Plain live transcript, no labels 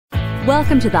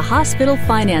Welcome to the Hospital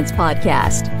Finance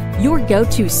Podcast, your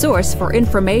go-to source for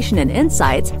information and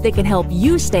insights that can help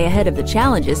you stay ahead of the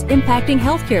challenges impacting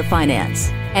healthcare finance.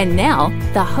 And now,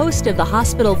 the host of the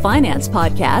Hospital Finance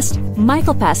Podcast,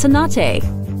 Michael Passanante.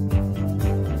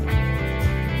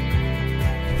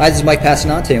 Hi, this is Mike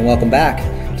Passanante, and welcome back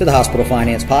to the Hospital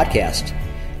Finance Podcast.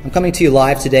 I'm coming to you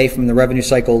live today from the Revenue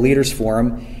Cycle Leaders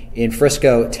Forum in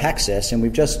Frisco, Texas, and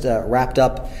we've just wrapped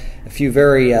up a few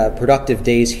very productive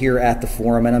days here at the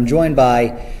forum, and I'm joined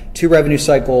by two revenue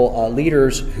cycle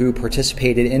leaders who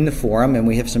participated in the forum, and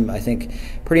we have some, I think,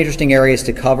 pretty interesting areas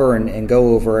to cover and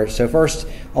go over. So first,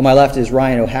 on my left is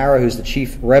Ryan O'Hara, who's the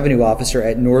Chief Revenue Officer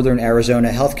at Northern Arizona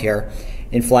Healthcare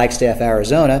in Flagstaff,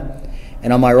 Arizona,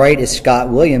 and on my right is Scott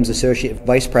Williams, Associate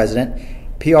Vice President,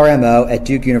 PRMO at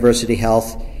Duke University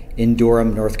Health in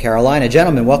Durham, North Carolina.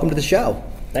 Gentlemen, welcome to the show.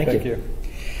 Thank you.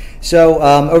 So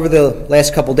over the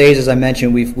last couple days, as I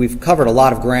mentioned, we've covered a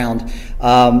lot of ground,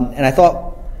 and I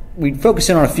thought we'd focus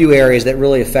in on a few areas that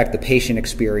really affect the patient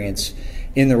experience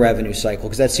in the revenue cycle,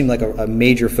 because that seemed like a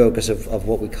major focus of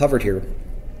what we covered here.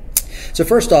 So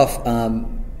first off,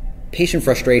 patient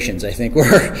frustrations, I think,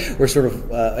 were sort of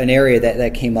an area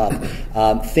that came up.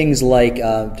 Things like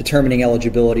determining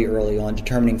eligibility early on,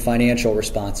 determining financial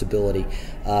responsibility,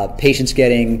 patients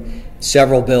getting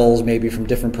several bills maybe from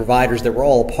different providers that were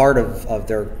all a part of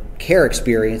their care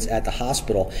experience at the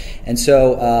hospital. And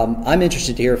so I'm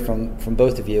interested to hear from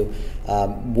both of you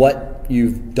what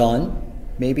you've done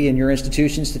maybe in your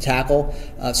institutions to tackle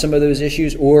some of those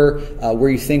issues, or where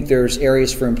you think there's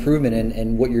areas for improvement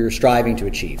and what you're striving to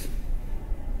achieve.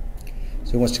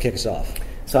 So who wants to kick us off?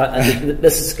 So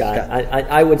this is Scott.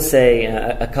 I would say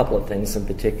a couple of things in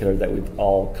particular that we've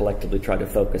all collectively tried to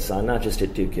focus on, not just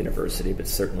at Duke University, but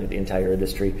certainly the entire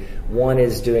industry. One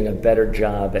is doing a better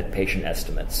job at patient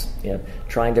estimates,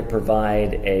 trying to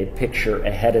provide a picture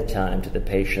ahead of time to the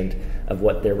patient of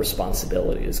what their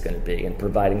responsibility is going to be, and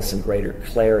providing some greater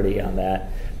clarity on that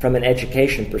from an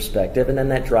education perspective, and then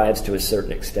that drives to a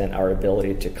certain extent our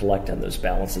ability to collect on those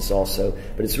balances also,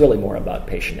 but it's really more about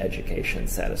patient education and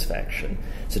satisfaction.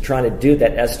 So trying to do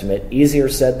that estimate, easier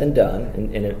said than done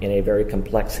in a very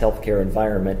complex healthcare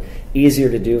environment, easier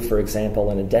to do, for example,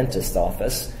 in a dentist's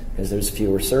office, because there's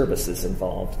fewer services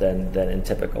involved than in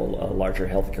typical larger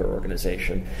healthcare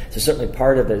organization. So certainly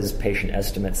part of it is patient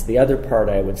estimates. The other part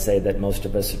I would say that most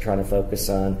of us are trying to focus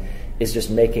on is just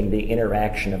making the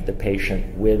interaction of the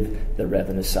patient with the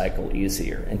revenue cycle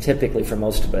easier. And typically for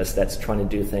most of us, that's trying to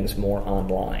do things more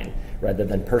online rather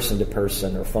than person to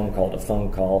person or phone call to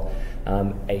phone call.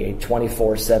 A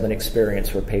 24/7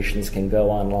 experience where patients can go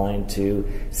online to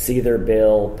see their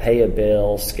bill, pay a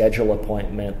bill, schedule an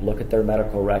appointment, look at their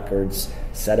medical records,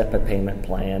 set up a payment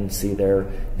plan, see their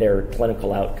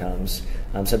clinical outcomes.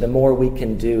 So the more we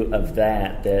can do of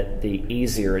that, the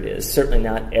easier it is. Certainly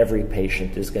not every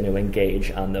patient is going to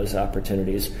engage on those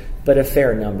opportunities, but a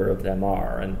fair number of them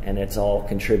are, and it's all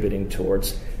contributing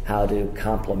towards how to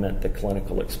complement the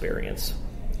clinical experience.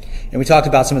 And we talked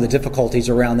about some of the difficulties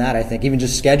around that, I think, even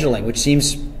just scheduling, which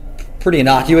seems pretty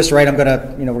innocuous, right? we're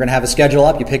going to have a schedule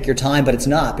up, you pick your time, but it's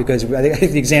not, because I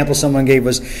think the example someone gave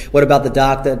was, what about the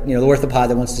doc that, the orthopod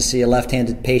that wants to see a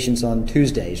left-handed patients on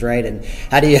Tuesdays, right? And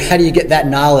how do you get that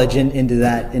knowledge into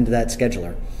that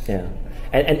scheduler? Yeah.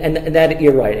 And that,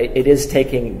 you're right, it is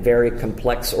taking very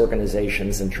complex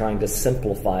organizations and trying to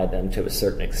simplify them to a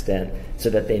certain extent so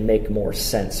that they make more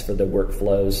sense for the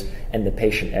workflows and the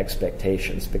patient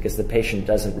expectations, because the patient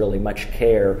doesn't really much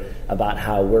care about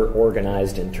how we're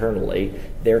organized internally.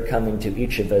 They're coming to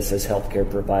each of us as healthcare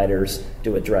providers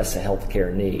to address a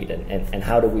healthcare need, and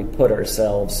how do we put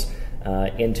ourselves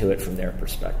into it from their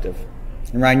perspective.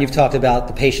 And Ryan, you've talked about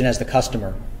the patient as the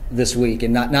customer this week,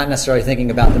 and not necessarily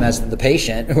thinking about them as the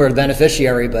patient or the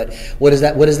beneficiary, but what does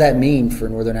that mean for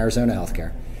Northern Arizona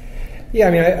healthcare? Yeah,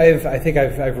 I mean, I think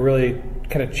I've really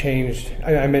kind of changed.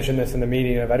 I mentioned this in the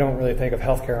meeting of I don't really think of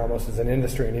healthcare almost as an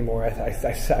industry anymore.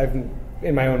 I've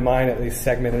in my own mind at least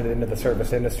segmented it into the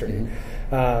service industry.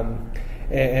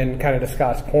 Mm-hmm. And kind of to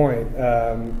Scott's point,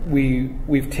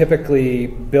 we've typically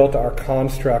built our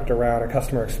construct around a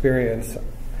customer experience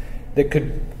that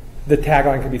the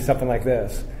tagline could be something like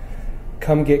this: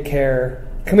 come get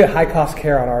high-cost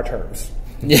care on our terms.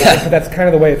 Yeah. So that's kind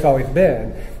of the way it's always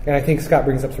been. And I think Scott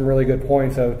brings up some really good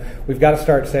points of we've got to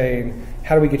start saying,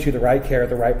 how do we get you the right care at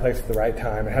the right place at the right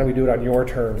time? And how do we do it on your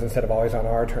terms instead of always on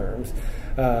our terms?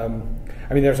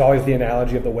 I mean, there's always the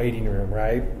analogy of the waiting room,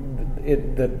 right?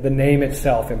 The name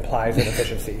itself implies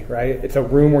inefficiency, right? It's a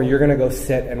room where you're going to go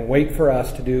sit and wait for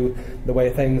us to do the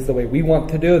way we want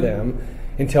to do them,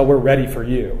 until we're ready for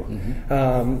you.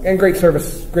 And great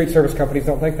service companies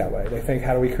don't think that way. They think,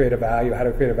 how do we create a value? How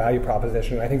do we create a value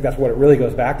proposition? And I think that's what it really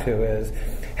goes back to is,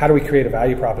 how do we create a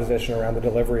value proposition around the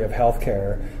delivery of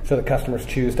healthcare so that customers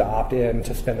choose to opt in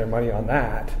to spend their money on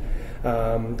that,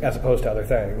 as opposed to other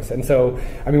things. And so,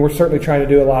 I mean, we're certainly trying to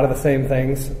do a lot of the same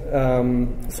things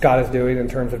Scott is doing in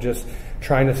terms of just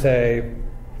trying to say,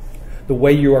 the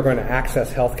way you are going to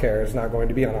access healthcare is not going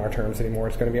to be on our terms anymore.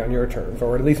 It's going to be on your terms,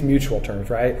 or at least mutual terms,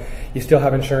 right? You still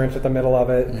have insurance at the middle of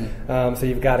it, so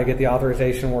you've got to get the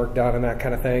authorization work done and that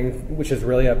kind of thing, which is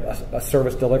really a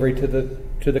service delivery to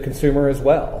the consumer as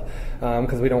well,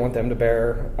 because we don't want them to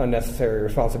bear unnecessary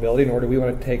responsibility, nor do we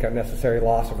want to take unnecessary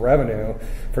loss of revenue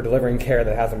for delivering care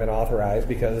that hasn't been authorized,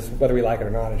 because whether we like it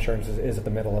or not, insurance is at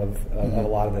the middle of a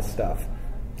lot of this stuff.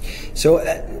 So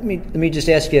let me just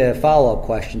ask you a follow-up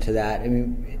question to that. I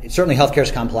mean, certainly healthcare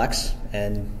is complex,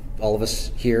 and all of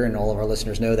us here and all of our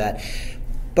listeners know that.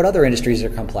 But other industries are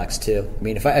complex too. I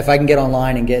mean, if I can get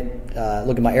online and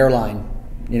look at my airline,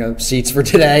 seats for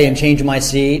today and change my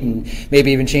seat and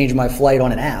maybe even change my flight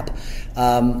on an app,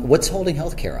 what's holding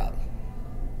healthcare up?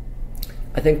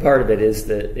 I think part of it is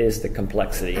the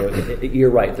complexity. You're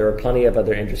right, there are plenty of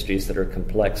other industries that are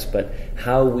complex, but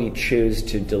how we choose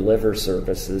to deliver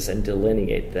services and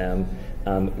delineate them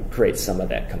creates some of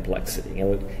that complexity.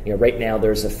 Right now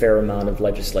there's a fair amount of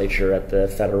legislature at the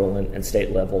federal and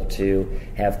state level to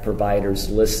have providers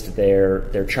list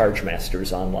their charge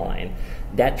masters online.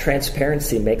 That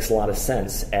transparency makes a lot of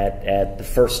sense at the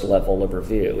first level of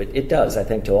review. It does, I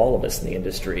think, to all of us in the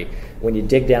industry. When you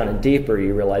dig down and deeper,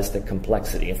 you realize the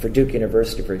complexity. And for Duke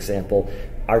University, for example,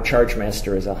 our charge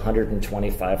master is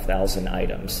 125,000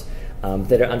 items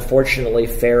that are unfortunately,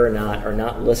 fair or not, are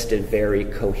not listed very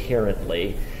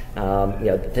coherently.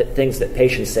 Things that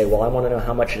patients say, well, I want to know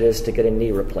how much it is to get a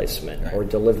knee replacement, or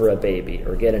deliver a baby,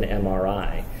 or get an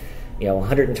MRI.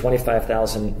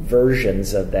 125,000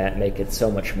 versions of that make it so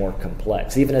much more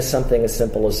complex. Even as something as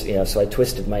simple as, so I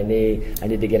twisted my knee, I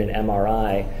need to get an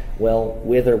MRI. Well,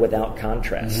 with or without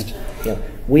contrast.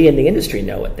 We in the industry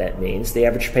know what that means. The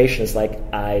average patient is like,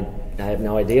 I have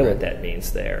no idea what that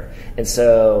means there. And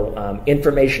so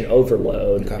information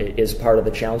overload is part of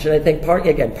the challenge. And I think part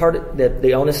of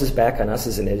the onus is back on us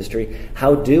as an industry.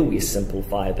 How do we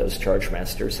simplify those charge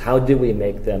masters? How do we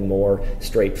make them more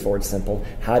straightforward, simple?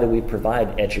 How do we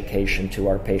provide education to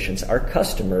our patients, our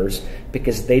customers,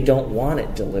 because they don't want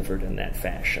it delivered in that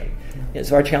fashion?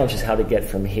 So our challenge is how to get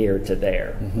from here to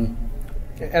there.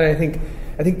 And I think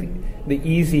the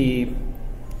easy...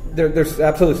 There's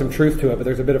absolutely some truth to it, but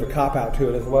there's a bit of a cop-out to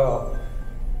it as well.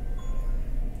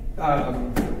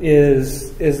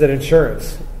 Is that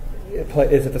insurance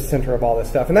is at the center of all this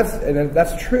stuff, and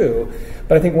that's true.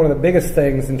 But I think one of the biggest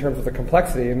things in terms of the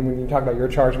complexity, and when you talk about your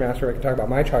charge master, I can talk about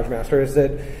my charge master, is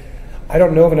that I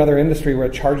don't know of another industry where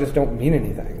charges don't mean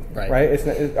anything.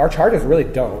 Right? Our charges really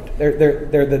don't.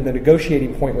 They're the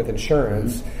negotiating point with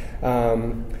insurance.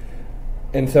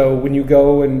 And so when you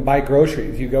go and buy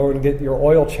groceries, you go and get your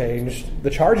oil changed, the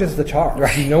charge is the charge.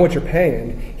 Right. You know what you're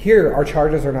paying. Here, our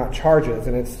charges are not charges,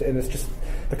 and it's just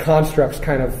the construct's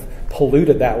kind of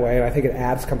polluted that way, and I think it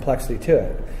adds complexity to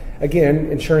it.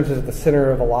 Again, insurance is at the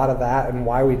center of a lot of that and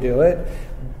why we do it,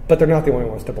 but they're not the only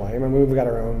ones to blame. I mean, we've got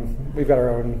our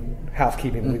own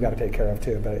housekeeping that we've got to take care of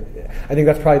too. But I think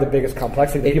that's probably the biggest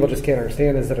complexity that people just can't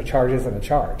understand, is that a charge isn't a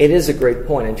charge. It is a great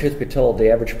point, and truth be told, the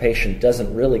average patient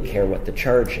doesn't really care what the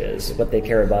charge is. What they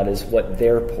care about is what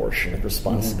their portion of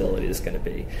responsibility is going to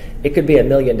be. It could be $1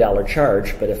 million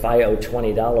charge, but if I owe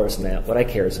 $20 in that, what I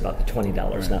care is about the $20,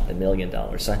 not the $1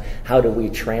 million. So how do we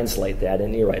translate that?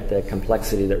 And you're right, the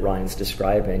complexity that Ryan's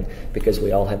describing, because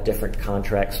we all have different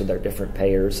contracts with our different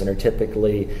payers, and are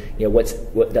typically,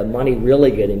 what the money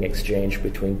really getting exchanged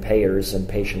between payers and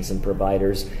patients and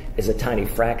providers is a tiny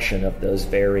fraction of those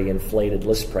very inflated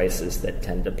list prices that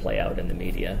tend to play out in the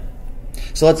media.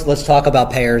 So let's talk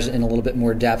about payers in a little bit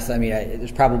more depth. I mean,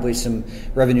 there's probably some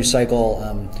revenue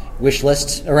cycle wish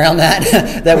lists around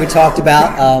that that we talked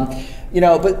about.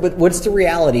 But what's the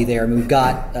reality there? I mean, we've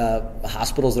got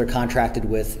hospitals that are contracted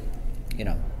with,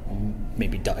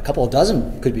 maybe a couple of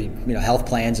dozen, could be health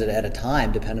plans at a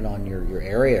time, depending on your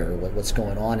area or what's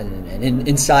going on. And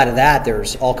inside of that,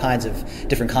 there's all kinds of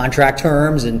different contract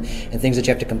terms and things that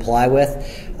you have to comply with.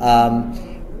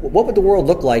 What would the world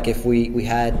look like if we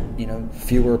had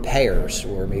fewer payers,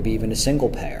 or maybe even a single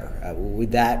payer?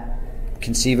 Would that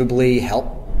conceivably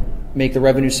help make the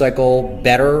revenue cycle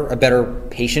better, a better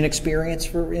patient experience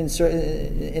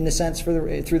in a sense through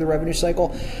the revenue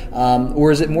cycle, or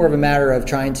is it more of a matter of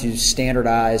trying to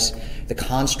standardize the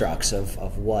constructs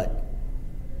of what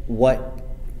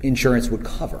insurance would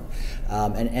cover,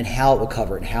 and how it would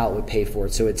cover it and how it would pay for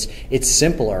it. So it's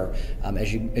simpler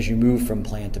as you move from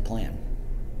plan to plan.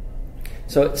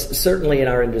 So it's certainly in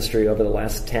our industry over the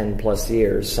last 10 plus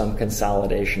years, some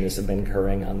consolidation has been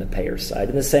occurring on the payer side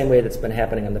in the same way that's been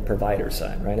happening on the provider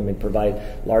side, right? I mean,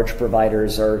 large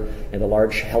providers the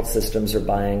large health systems are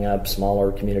buying up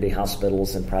smaller community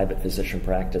hospitals and private physician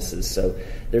practices. So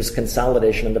there's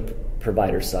consolidation on the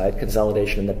provider side,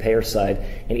 consolidation on the payer side,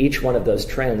 and each one of those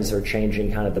trends are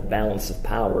changing kind of the balance of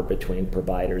power between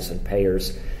providers and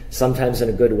payers, sometimes in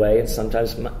a good way and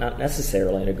sometimes not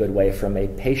necessarily in a good way from a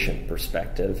patient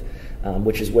perspective,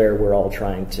 which is where we're all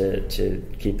trying to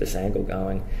keep this angle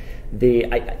going.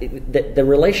 The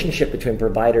relationship between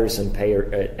providers and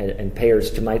payers,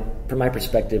 from my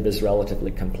perspective, is relatively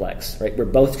complex. Right, we're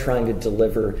both trying to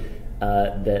deliver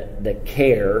the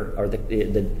care or the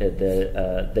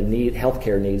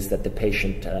healthcare needs that the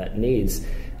patient needs,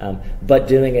 but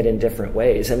doing it in different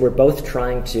ways. And we're both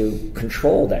trying to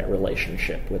control that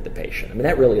relationship with the patient. I mean,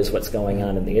 that really is what's going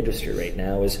on in the industry right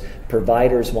now, is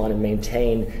providers want to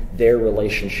maintain their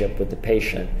relationship with the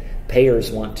patient.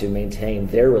 Payers want to maintain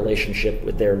their relationship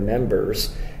with their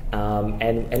members.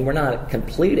 And we're not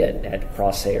complete at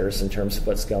crosshairs in terms of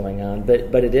what's going on,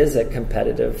 but it is a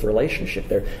competitive relationship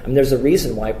there. I mean, there's a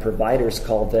reason why providers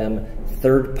call them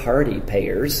third-party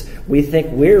payers. We think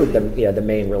we're the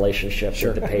main relationship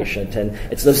with the patient, and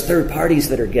it's those third parties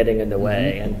that are getting in the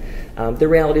way. And the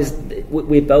reality is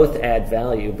we both add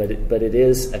value, but it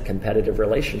is a competitive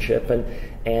relationship,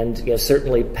 and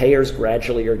certainly payers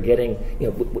gradually are getting.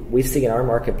 We see in our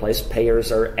marketplace,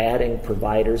 payers are adding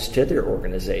providers to their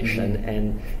organization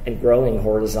and growing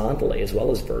horizontally as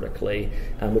well as vertically,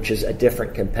 which is a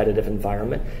different competitive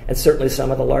environment. And certainly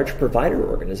some of the large provider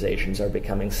organizations are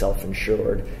becoming self-insured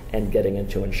and getting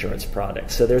into insurance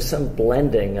products. So there's some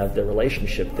blending of the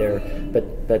relationship there,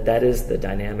 but that is the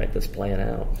dynamic that's playing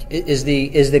out. Is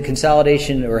the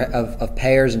consolidation of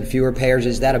payers and fewer payers,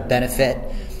 is that a benefit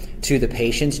to the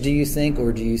patients, do you think?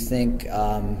 Or do you think,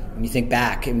 when you think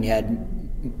back and you had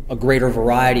a greater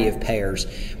variety of payers,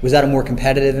 was that a more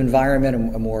competitive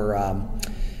environment, a more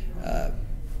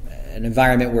an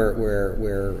environment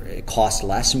where it cost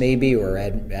less maybe, or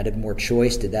added more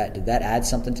choice? Did that add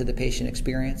something to the patient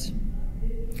experience?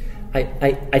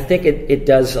 I think it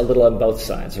does a little on both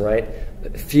sides, right?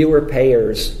 Fewer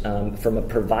payers, from a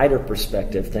provider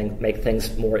perspective, make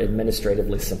things more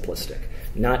administratively simplistic.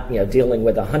 Not dealing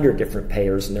with 100 different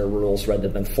payers and their rules rather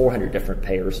than 400 different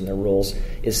payers and their rules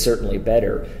is certainly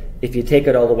better. If you take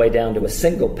it all the way down to a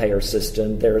single payer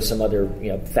system, there are some other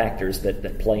factors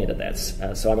that play into that.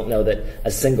 So I don't know that a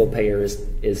single payer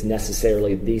is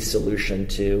necessarily the solution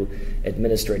to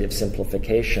administrative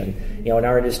simplification. In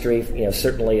our industry,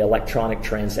 certainly electronic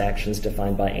transactions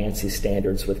defined by ANSI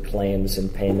standards with claims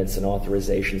and payments and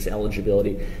authorizations,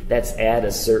 eligibility, that's at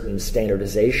a certain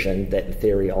standardization that in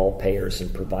theory all payers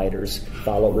and providers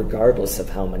follow regardless of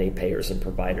how many payers and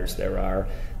providers there are.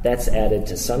 That's added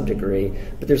to some degree,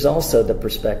 but there's also the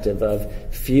perspective of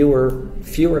fewer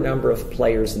number of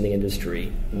players in the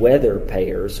industry, whether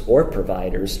payers or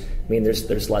providers. I mean,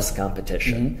 there's less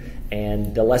competition,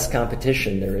 and the less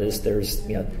competition there's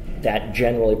that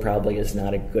generally probably is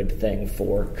not a good thing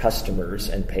for customers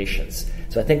and patients.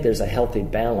 So I think there's a healthy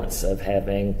balance of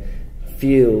having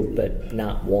few but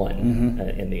not one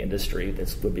in the industry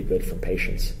that would be good for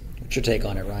patients. What's your take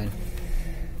on it, Ryan?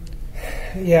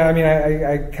 Yeah, I mean,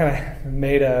 I kind of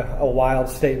made a wild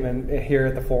statement here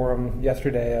at the forum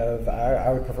yesterday of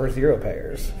I would prefer zero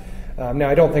payers. Now,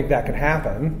 I don't think that can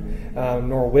happen,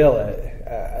 nor will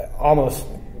it. Almost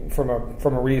from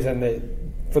a reason that,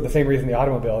 for the same reason the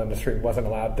automobile industry wasn't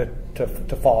allowed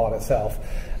to fall on itself.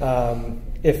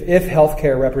 If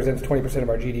healthcare represents 20% of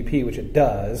our GDP, which it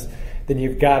does, then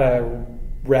you've got to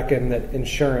reckon that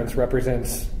insurance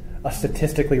represents a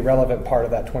statistically relevant part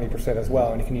of that 20% as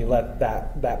well. And can you let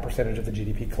that percentage of the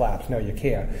GDP collapse? No, you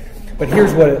can't. But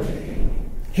here's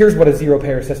what a zero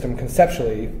payer system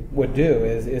conceptually would do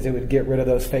is it would get rid of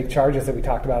those fake charges that we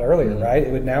talked about earlier, right?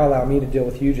 It would now allow me to deal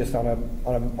with you just on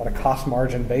a cost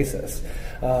margin basis.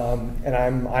 And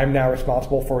I'm now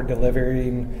responsible for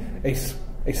delivering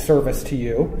a service to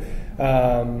you.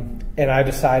 And I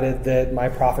decided that my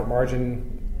profit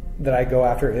margin that I go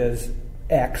after is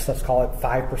X, let's call it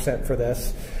 5% for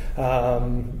this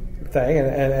thing,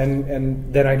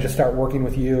 and then I just start working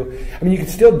with you. I mean, you can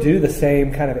still do the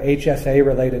same kind of HSA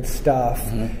related stuff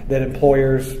that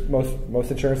employers,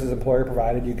 most insurance is employer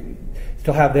provided. You can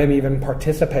still have them even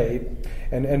participate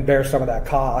and bear some of that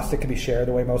cost. It can be shared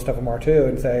the way most of them are too,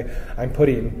 and say, I'm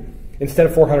putting instead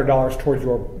of $400 towards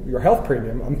your health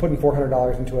premium, I'm putting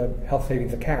 $400 into a health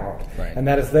savings account. Right. And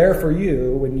that is there for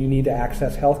you when you need to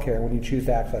access healthcare, when you choose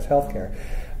to access healthcare.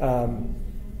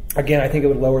 Again, I think it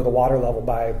would lower the water level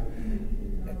by,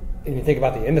 and you think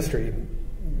about the industry,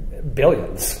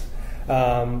 billions.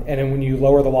 And then when you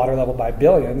lower the water level by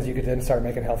billions, you could then start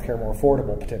making healthcare more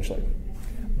affordable potentially.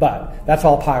 But that's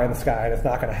all pie in the sky, and it's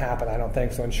not going to happen, I don't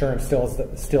think. So insurance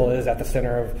still is at the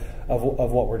center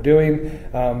of what we're doing.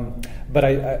 But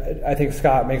I think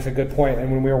Scott makes a good point.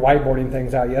 And when we were whiteboarding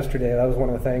things out yesterday, that was one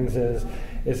of the things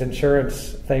is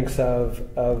insurance thinks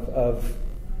of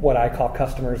what I call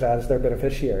customers as their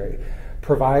beneficiary.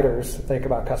 Providers think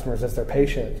about customers as their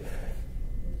patient.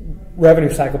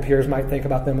 Revenue cycle peers might think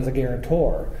about them as a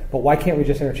guarantor, but why can't we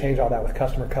just interchange all that with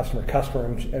customer,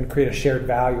 and create a shared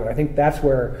value? And I think that's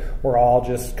where we're all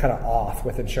just kind of off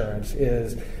with insurance,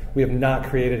 is we have not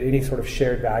created any sort of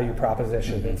shared value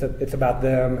proposition. Mm-hmm. It's about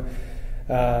them,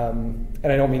 and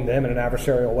I don't mean them in an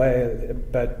adversarial way,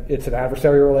 but it's an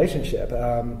adversarial relationship.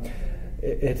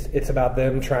 It's about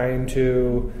them trying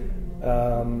to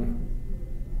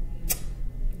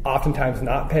oftentimes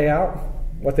not pay out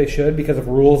what they should because of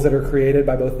rules that are created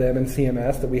by both them and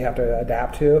CMS that we have to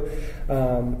adapt to.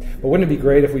 But wouldn't it be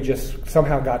great if we just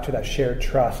somehow got to that shared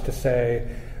trust to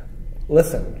say,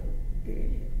 listen,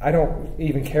 I don't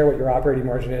even care what your operating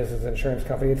margin is as an insurance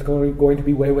company. It's going to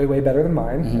be way, way, way better than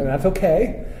mine, mm-hmm. and that's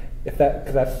okay,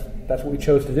 because that's what we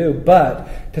chose to do.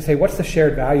 But to say, what's the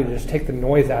shared value to just take the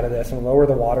noise out of this and lower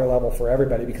the water level for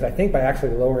everybody? Because I think by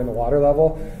actually lowering the water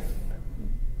level,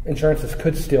 insurances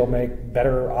could still make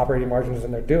better operating margins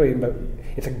than they're doing, but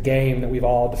it's a game that we've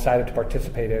all decided to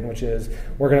participate in, which is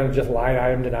we're going to just line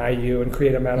item deny you and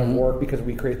create an amount mm-hmm. of work because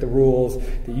we create the rules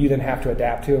that you then have to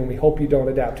adapt to, and we hope you don't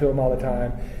adapt to them all the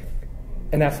time.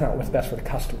 And that's not what's best for the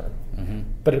customer. Mm-hmm.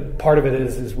 But part of it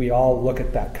is we all look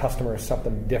at that customer as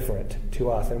something different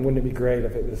to us, and wouldn't it be great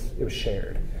if it was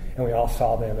shared, and we all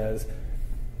saw them as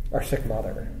our sick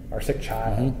mother, our sick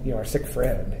child, mm-hmm. Our sick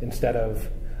friend, instead of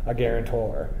a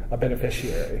guarantor, a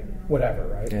beneficiary, whatever,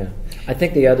 right? Yeah. I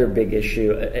think the other big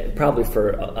issue, probably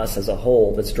for us as a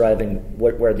whole, that's driving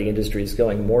where the industry is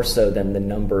going, more so than the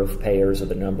number of payers or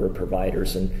the number of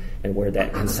providers and where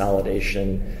that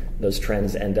consolidation, those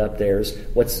trends end up there, is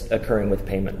what's occurring with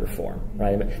payment reform,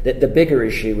 right? I mean, the bigger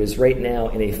issue is right now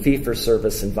in a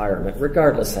fee-for-service environment,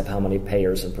 regardless of how many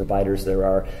payers and providers there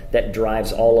are, that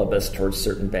drives all of us towards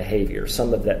certain behavior,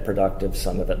 some of that productive,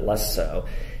 some of it less so.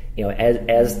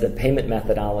 As the payment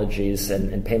methodologies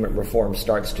and payment reform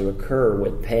starts to occur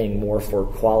with paying more for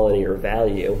quality or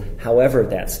value, however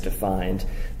that's defined,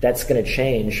 that's going to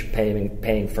change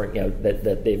paying for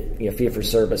the fee for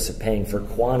service of paying for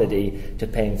quantity to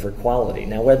paying for quality.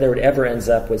 Now, whether it ever ends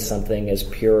up with something as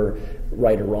pure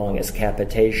right or wrong as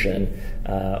capitation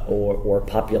or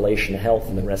population health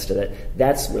and the rest of it,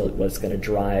 that's really what's going to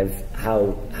drive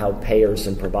how payers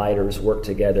and providers work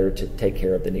together to take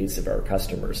care of the needs of our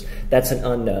customers. That's an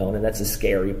unknown, and that's a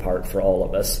scary part for all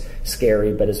of us.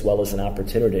 Scary, but as well as an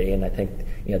opportunity. And I think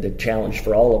the challenge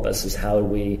for all of us is how do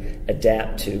we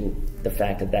adapt to the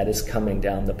fact that is coming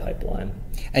down the pipeline.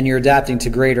 And you're adapting to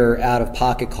greater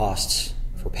out-of-pocket costs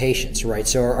for patients, right?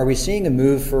 So are we seeing a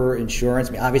move for insurance?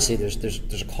 I mean, obviously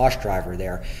there's a cost driver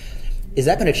there. Is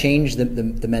that going to change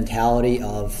the mentality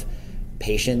of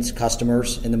patients,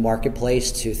 customers in the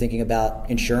marketplace to thinking about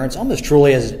insurance almost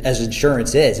truly as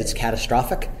insurance is? It's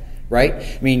catastrophic, right?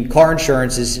 I mean, car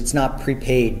insurance it's not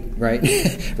prepaid, right?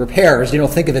 Repairs, you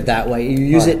don't think of it that way. You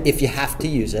use it if you have to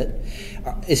use it.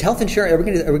 Is health insurance, are we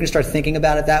going to start thinking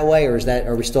about it that way, or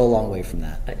are we still a long way from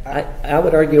that? I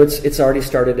would argue it's already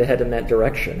started to head in that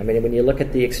direction. I mean, when you look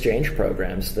at the exchange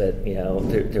programs that,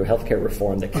 through healthcare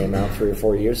reform that came out 3 or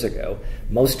 4 years ago,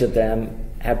 most of them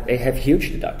have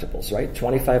huge deductibles, right?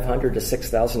 $2,500 to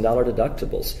 $6,000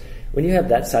 deductibles. When you have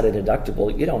that side of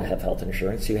deductible, you don't have health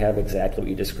insurance. You have exactly what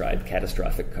you described,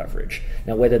 catastrophic coverage.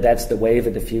 Now, whether that's the wave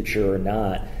of the future or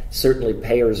not, certainly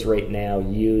payers right now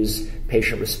use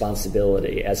patient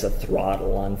responsibility as a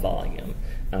throttle on volume.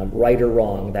 Right or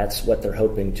wrong, that's what they're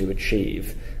hoping to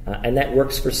achieve. And that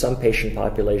works for some patient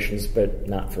populations, but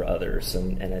not for others.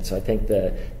 And so I think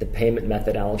the payment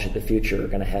methodology of the future are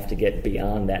going to have to get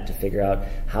beyond that to figure out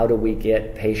how do we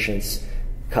get patients,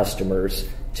 customers,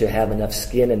 to have enough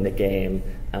skin in the game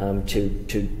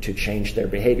to change their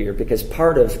behavior. Because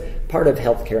part of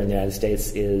healthcare in the United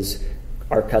States is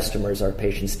our customers, our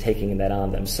patients taking that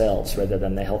on themselves rather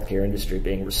than the healthcare industry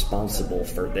being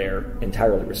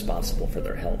entirely responsible for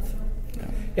their health.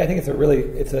 Yeah, I think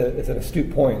it's an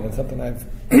astute point, and something I've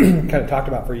kind of talked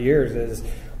about for years is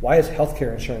why is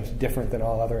healthcare insurance different than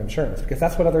all other insurance? Because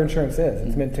that's what other insurance is.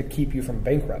 It's meant to keep you from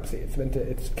bankruptcy.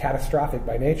 It's catastrophic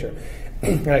by nature.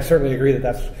 And I certainly agree that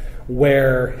that's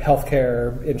where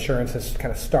healthcare insurance has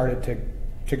kind of started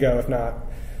to go, if not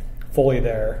fully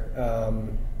there. I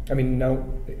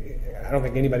don't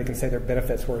think anybody can say their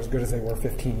benefits were as good as they were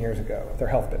 15 years ago. Their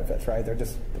health benefits, right?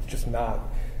 It's just not.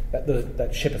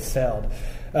 That ship has sailed.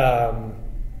 But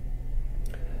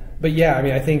yeah, I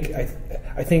mean, I think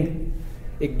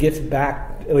it gets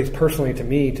back, at least personally to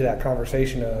me, to that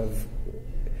conversation of,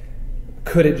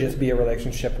 could it just be a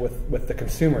relationship with the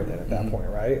consumer then at that point,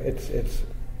 right?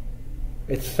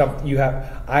 It's something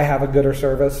I have a gooder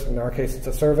service. In our case, it's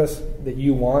a service that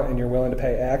you want and you're willing to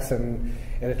pay X, and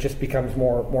it just becomes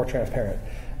more transparent.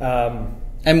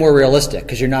 And more realistic,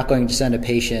 because you're not going to send a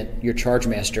patient your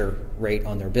charge-master rate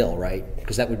on their bill, right?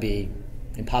 Because that would be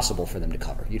impossible for them to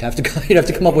cover. You'd have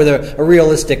to come up with a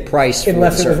realistic price for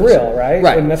unless the it was real, right?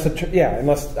 Right.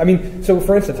 So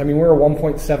for instance, we're a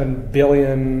 1.7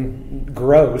 billion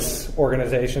gross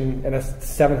organization and a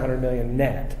 700 million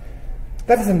net.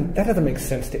 That doesn't make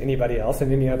sense to anybody else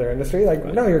in any other industry.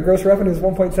 No, your gross revenue is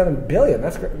 1.7 billion.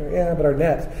 That's great. Yeah, but our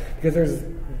net, because there's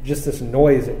just this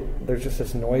noise. There's just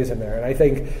this noise in there, and I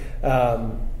think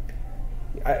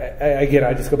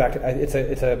I just go back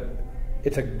to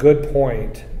it's a good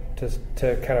point to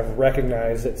kind of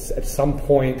recognize that at some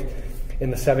point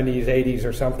in the 70s, 80s,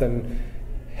 or something,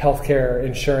 healthcare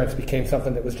insurance became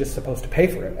something that was just supposed to pay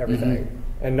for everything,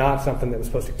 and not something that was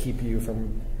supposed to keep you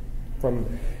from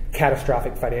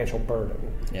catastrophic financial burden.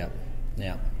 Yeah.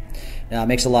 Now, it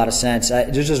makes a lot of sense.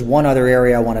 There's just one other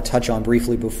area I want to touch on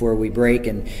briefly before we break,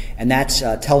 and that's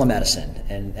telemedicine.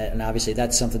 And obviously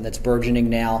that's something that's burgeoning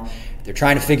now. They're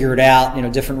trying to figure it out,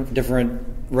 different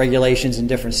regulations in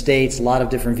different states, a lot of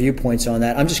different viewpoints on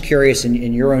that. I'm just curious,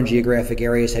 in your own geographic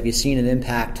areas, have you seen an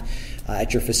impact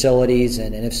at your facilities,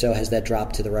 and if so, has that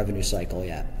dropped to the revenue cycle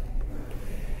yet?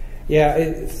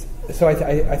 Yeah, so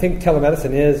I think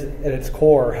telemedicine is, at its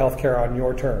core, healthcare on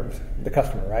your terms, the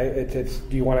customer, right? It's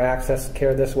do you want to access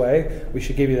care this way? We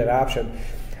should give you that option.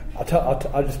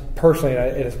 I'll just personally,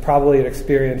 it is probably an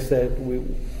experience that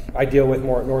I deal with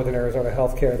more at Northern Arizona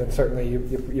Healthcare than certainly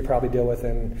you probably deal with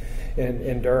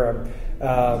in Durham.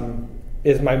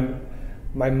 Is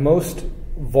my most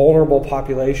vulnerable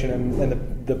population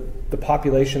and the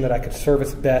population that I could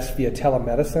service best via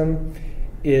telemedicine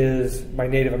is my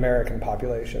Native American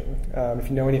population. If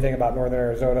you know anything about Northern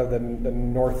Arizona, the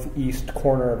northeast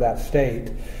corner of that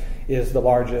state is the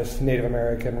largest Native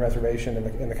American reservation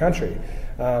in the country.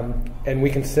 And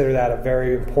we consider that a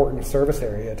very important service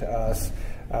area to us,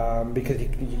 because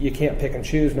you can't pick and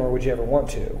choose, nor would you ever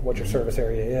want to, what your service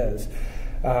area is.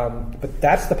 But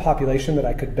that's the population that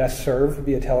I could best serve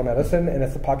via telemedicine, and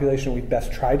it's the population we've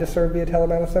best tried to serve via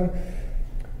telemedicine.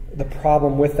 The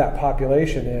problem with that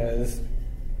population is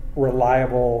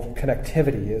reliable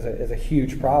connectivity is a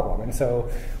huge problem, and so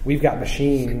we've got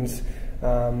machines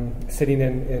sitting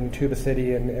in Tuba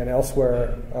City and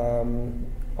elsewhere on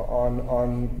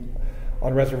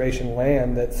reservation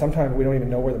land that sometimes we don't even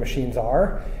know where the machines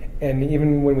are, and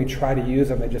even when we try to use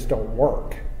them, they just don't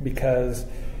work. Because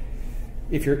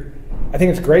I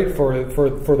think it's great for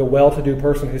the well-to-do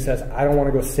person who says, I don't want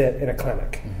to go sit in a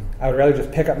clinic. I would rather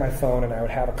just pick up my phone and I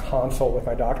would have a consult with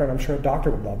my doctor, and I'm sure a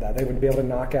doctor would love that. They would be able to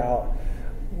knock out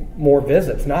more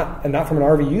visits, not from an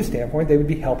RVU standpoint. They would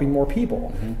be helping more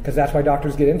people, because that's why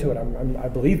doctors get into it. I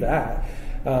believe that.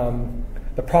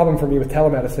 The problem for me with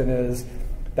telemedicine is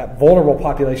that vulnerable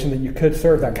population that you could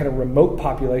serve, that kind of remote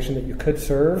population that you could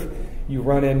serve, you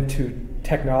run into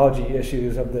technology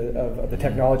issues of the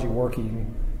technology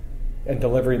working and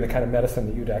delivering the kind of medicine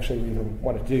that you'd actually even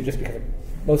want to do, just because of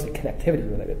mostly connectivity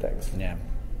related things. Yeah.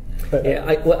 But,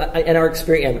 in our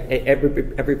experience,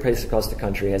 every place across the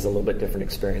country has a little bit different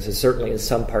experiences. Certainly in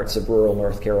some parts of rural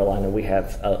North Carolina, we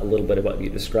have a little bit of what you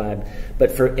described.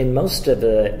 But in most of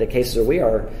the cases where we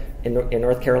are in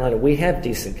North Carolina, we have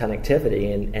decent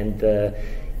connectivity. And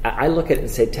I look at it and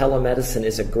say telemedicine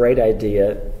is a great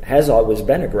idea, has always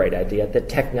been a great idea. The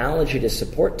technology to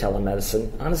support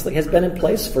telemedicine, honestly, has been in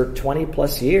place for 20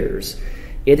 plus years.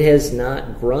 It has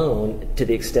not grown to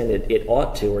the extent it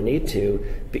ought to or need to,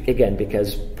 again,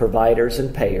 because providers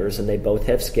and payers, and they both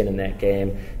have skin in that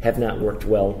game, have not worked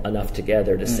well enough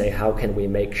together to say, how can we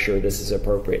make sure this is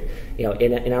appropriate?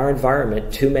 In our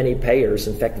environment, too many payers,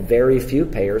 in fact, very few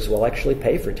payers will actually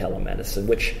pay for telemedicine,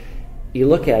 which you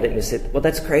look at it and you say, well,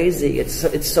 that's crazy.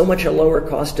 It's so much a lower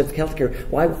cost of healthcare.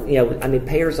 Why,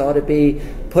 payers ought to be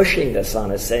pushing this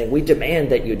on us, saying we demand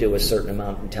that you do a certain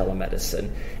amount in telemedicine.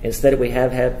 Instead, we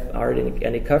have already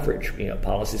any coverage,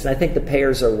 policies. And I think the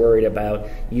payers are worried about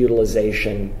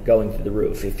utilization going through the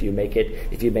roof if you make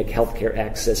healthcare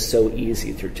access so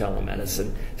easy through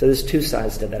telemedicine. So there's two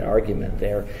sides to that argument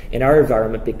there. In our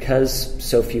environment, because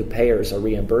so few payers are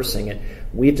reimbursing it,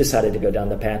 we've decided to go down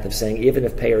the path of saying even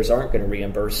if payers aren't going to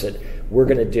reimburse it, we're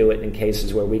going to do it in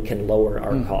cases where we can lower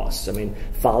our costs.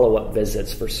 Follow-up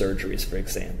visits for surgeries, for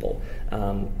example.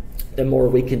 The more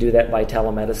we can do that by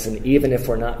telemedicine, even if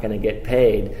we're not going to get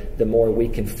paid, the more we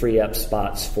can free up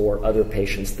spots for other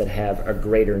patients that have a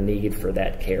greater need for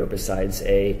that care besides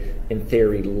in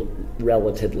theory,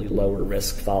 relatively lower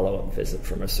risk follow-up visit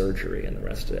from a surgery and the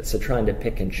rest of it. So trying to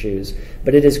pick and choose.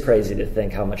 But it is crazy to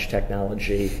think how much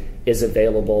technology is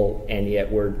available, and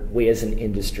yet we as an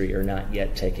industry are not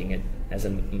yet taking it as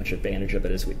much advantage of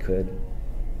it as we could.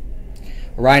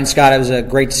 Ryan and Scott, it was a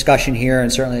great discussion here,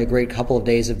 and certainly a great couple of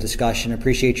days of discussion.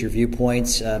 Appreciate your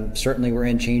viewpoints. Certainly we're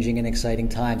in changing and exciting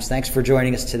times. Thanks for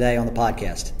joining us today on the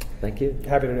podcast. Thank you.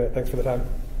 Happy to do it. Thanks for the time.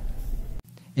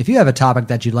 If you have a topic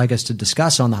that you'd like us to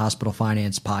discuss on the Hospital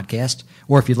Finance Podcast,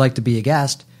 or if you'd like to be a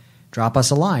guest, drop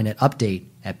us a line at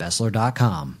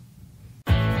update@bessler.com.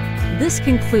 This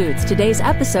concludes today's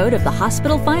episode of the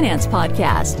Hospital Finance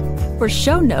Podcast. For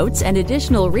show notes and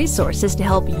additional resources to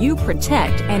help you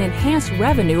protect and enhance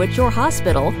revenue at your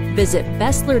hospital, visit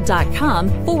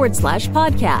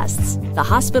Bessler.com/podcasts. The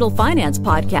Hospital Finance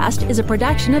Podcast is a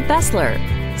production of Bessler.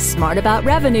 Smart about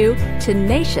revenue,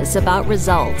 tenacious about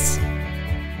results.